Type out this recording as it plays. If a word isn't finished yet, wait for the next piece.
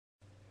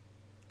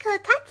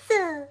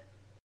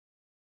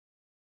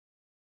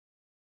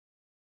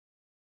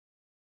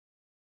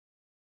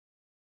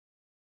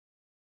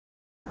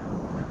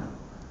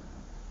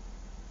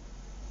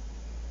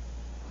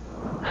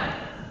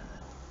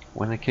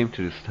When I came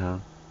to this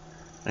town,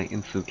 I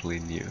instantly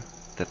knew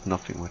that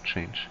nothing would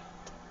change.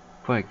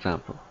 For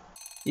example,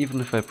 even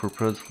if I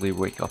purposely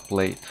wake up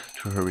late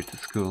to hurry to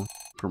school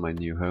from my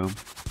new home.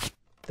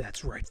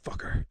 That's right,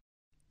 fucker.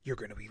 You're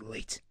gonna be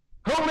late.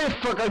 Holy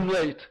fuck, I'm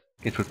late!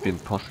 It would be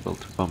impossible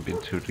to bump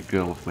into the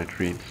girl of my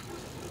dreams,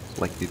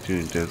 like they do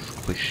in those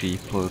cliché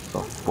plots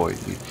of boy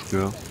meets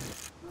girl.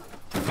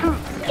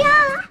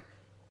 Yeah!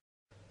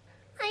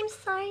 I'm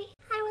sorry,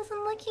 I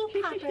wasn't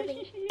looking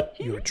properly.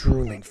 You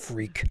drooling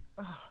freak.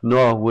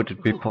 Nor would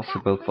it be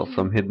possible for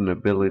some hidden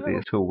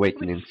abilities to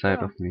awaken inside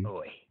of me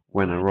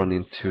when I run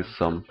into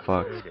some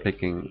fox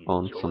picking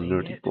on some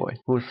nerdy boy,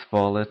 whose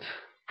wallet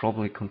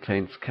probably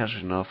contains cash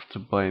enough to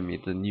buy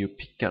me the new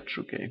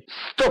Pikachu game.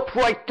 Stop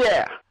right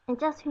there! And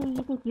just who do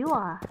you think you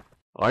are?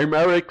 I'm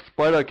Eric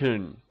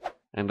Spiderkin,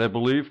 and I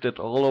believe that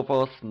all of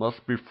us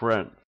must be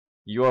friends.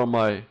 You are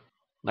my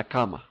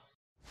nakama.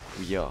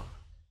 We are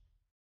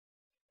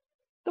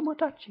the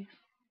Motachis.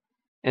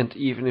 And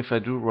even if I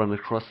do run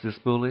across these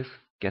bullies,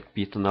 get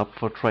beaten up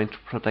for trying to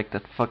protect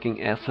that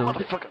fucking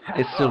asshole,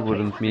 I still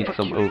wouldn't meet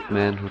some old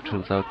man who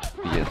turns out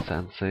to be a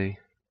sensei,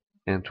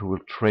 and who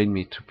will train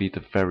me to be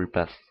the very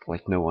best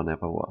like no one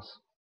ever was.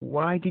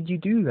 Why did you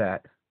do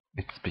that?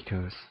 It's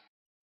because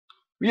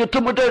we are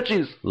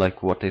Tomodachi!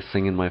 Like what they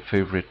sing in my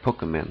favorite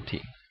Pokemon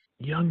team.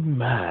 Young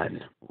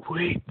man,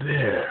 wait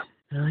there.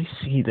 I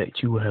see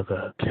that you have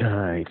a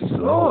kind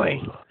soul. Oi!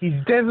 He's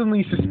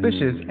definitely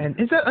suspicious, and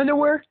is that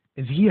underwear?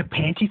 Is he a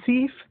panty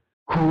thief?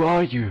 Who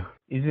are you?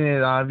 Isn't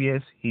it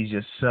obvious? He's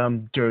just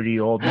some dirty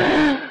old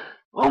man.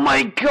 Oh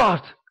my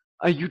god!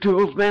 Are you the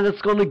old man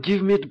that's gonna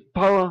give me the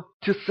power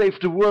to save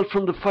the world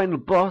from the final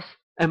boss?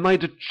 Am I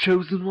the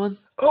chosen one?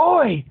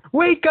 Oi!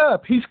 Wake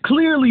up! He's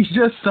clearly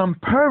just some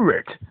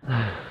pervert!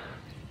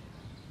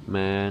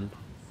 Man,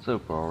 so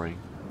boring.